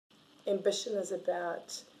ambition is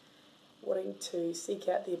about wanting to seek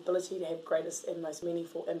out the ability to have greatest and most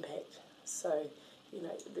meaningful impact. So,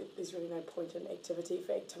 there's really no point in activity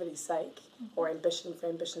for activity's sake or ambition for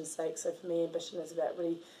ambition's sake. So for me, ambition is about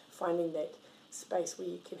really finding that space where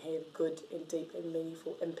you can have good and deep and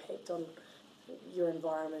meaningful impact on your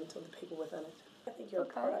environment or the people within it. I think you're a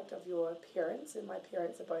product of your parents, and my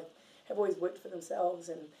parents have always worked for themselves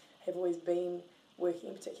and have always been working.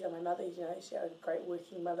 In particular, my mother, she had a great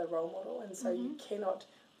working mother role model, and so you cannot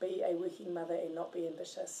be a working mother and not be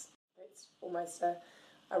ambitious. It's almost a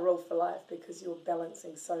rule for life, because you're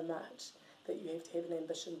balancing so much that you have to have an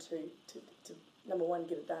ambition to number one,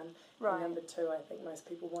 get it done, and number two, I think most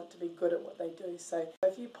people want to be good at what they do. So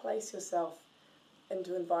if you place yourself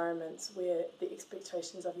into environments where the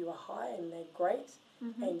expectations of you are high and they're great,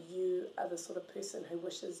 and you are the sort of person who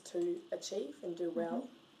wishes to achieve and do well,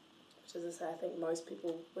 which is to say I think most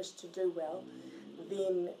people wish to do well,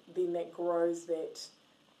 then that grows that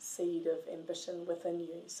seed of ambition within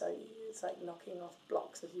you. So it's like knocking off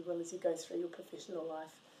blocks, if you will, as you go through your professional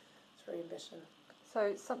life through ambition.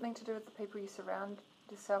 So something to do with the people you surround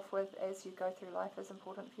yourself with as you go through life is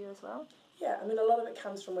important for you as well? Yeah, I mean, a lot of it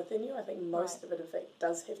comes from within you. I think most of it, in fact,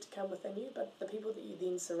 does have to come within you, but the people that you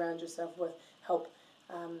then surround yourself with help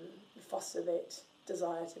foster that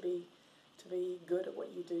desire to be good at what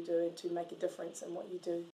you do and to make a difference in what you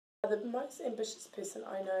do. The most ambitious person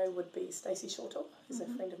I know would be Stacey Shortall, who's a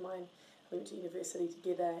friend of mine. We went to university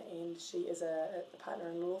together, and she is a partner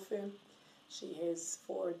in a law firm. She has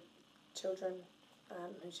 4 children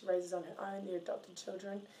who she raises on her own. They're adopted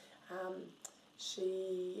children.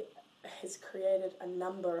 She has created a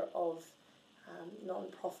number of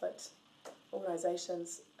non-profit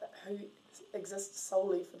organisations who exist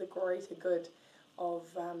solely for the greater good of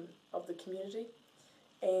the community.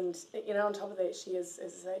 And on top of that, she is,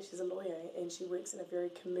 as I say, she's a lawyer, and she works in a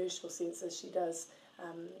very commercial sense as she does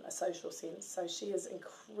a social sense. So she is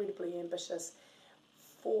incredibly ambitious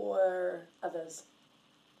for others.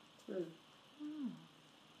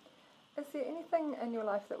 Is there anything in your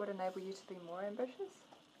life that would enable you to be more ambitious?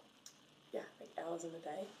 Yeah, like hours in the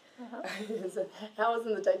day. Hours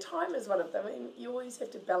in the day. Time is one of them. I mean, you always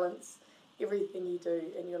have to balance everything you do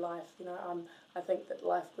in your life. I think that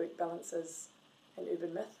life-work balance is an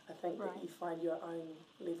urban myth. I think that you find your own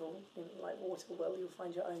level, like water will, you'll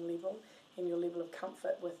find your own level, and your level of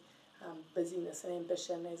comfort with busyness and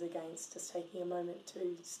ambition, as against just taking a moment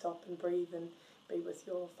to stop and breathe and be with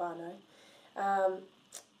your whānau.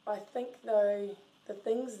 I think, though, the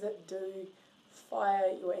things that do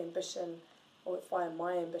fire your ambition, or fire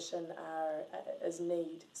my ambition, is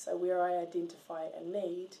need. So where I identify a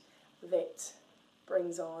need, that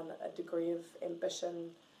brings on a degree of ambition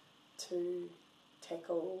to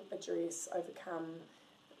tackle, address, overcome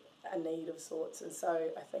a need of sorts. And so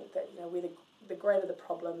I think that where the greater the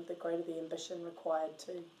problem, the greater the ambition required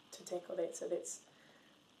to tackle that. So that's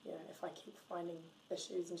if I keep finding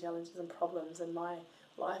issues and challenges and problems in my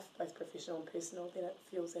life, both professional and personal, then it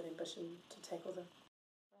fuels that ambition to tackle them.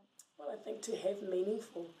 Well, I think to have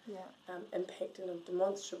meaningful impact and a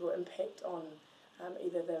demonstrable impact on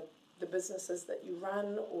either the businesses that you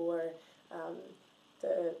run, or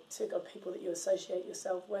the circle of people that you associate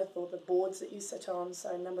yourself with, or the boards that you sit on.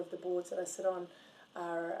 So a number of the boards that I sit on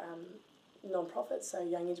are non-profits, so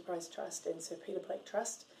Young Enterprise Trust and Sir Peter Black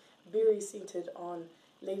Trust, very centred on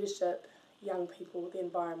leadership, young people, the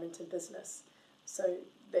environment and business. So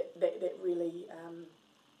that really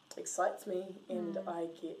excites me, and I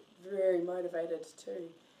get very motivated to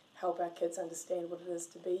help our kids understand what it is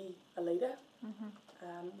to be a leader,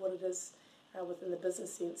 what it is within the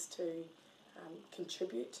business sense to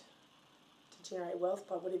contribute, to generate wealth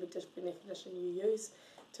by whatever definition you use,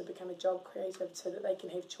 to become a job creator, so that they can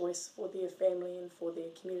have choice for their family and for their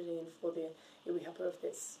community and for their iwi hapa, if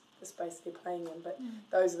that's the space they're playing in. But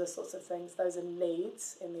those are the sorts of things, those are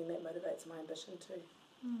needs, and then that motivates my ambition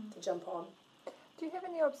to jump on. Do you have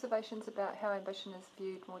any observations about how ambition is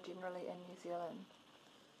viewed more generally in New Zealand?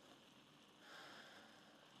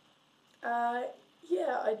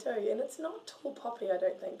 Yeah, I do, and it's not tall poppy, I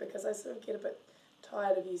don't think, because I sort of get a bit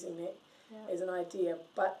tired of using that as an idea.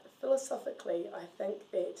 But philosophically, I think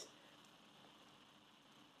that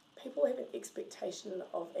people have an expectation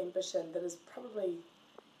of ambition that is probably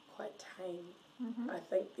quite tame. I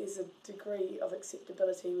think there's a degree of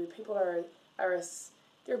acceptability where people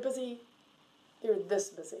they're busy, they're this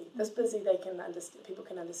busy they can understand, people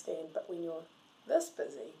can understand, but when you're this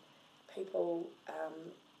busy, people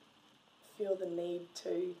feel the need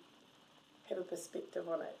to have a perspective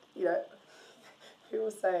on it. People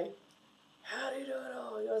say, how do you do it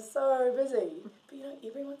all? You're so busy. But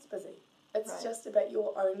everyone's busy. It's just about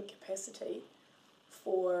your own capacity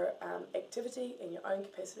for activity, and your own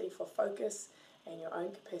capacity for focus, and your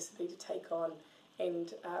own capacity to take on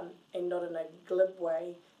and not in a glib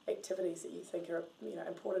way activities that you think are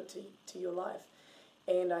important to your life.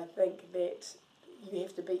 And I think that you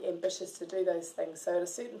have to be ambitious to do those things. So at a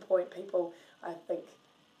certain point, people, I think,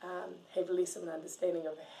 have less of an understanding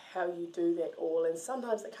of how you do that all, and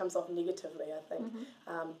sometimes it comes off negatively, I think.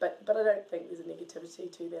 But I don't think there's a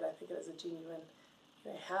negativity to that. I think it is a genuine,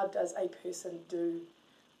 how does a person do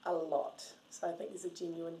a lot? So I think there's a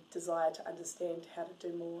genuine desire to understand how to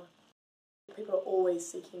do more. People are always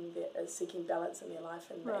seeking balance in their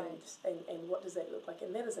life, and what does that look like?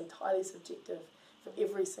 And that is entirely subjective for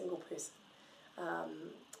every single person.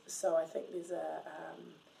 So I think there's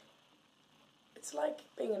it's like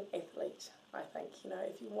being an athlete, I think.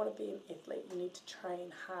 If you want to be an athlete, you need to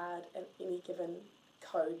train hard in any given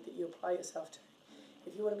code that you apply yourself to.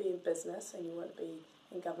 If you want to be in business and you want to be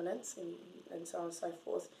in governance and so on and so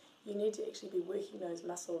forth, you need to actually be working those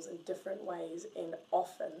muscles in different ways and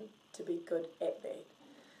often to be good at that.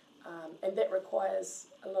 And that requires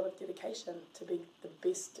a lot of dedication to be the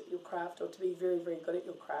best at your craft, or to be very, very good at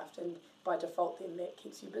your craft, and by default then that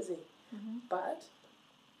keeps you busy. But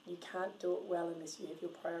you can't do it well unless you have your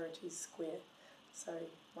priorities square. So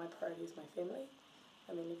my priority is my family,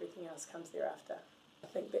 and then everything else comes thereafter. I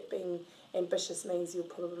think that being ambitious means you're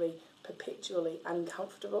probably perpetually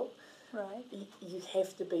uncomfortable. Right. You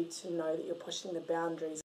have to be to know that you're pushing the boundaries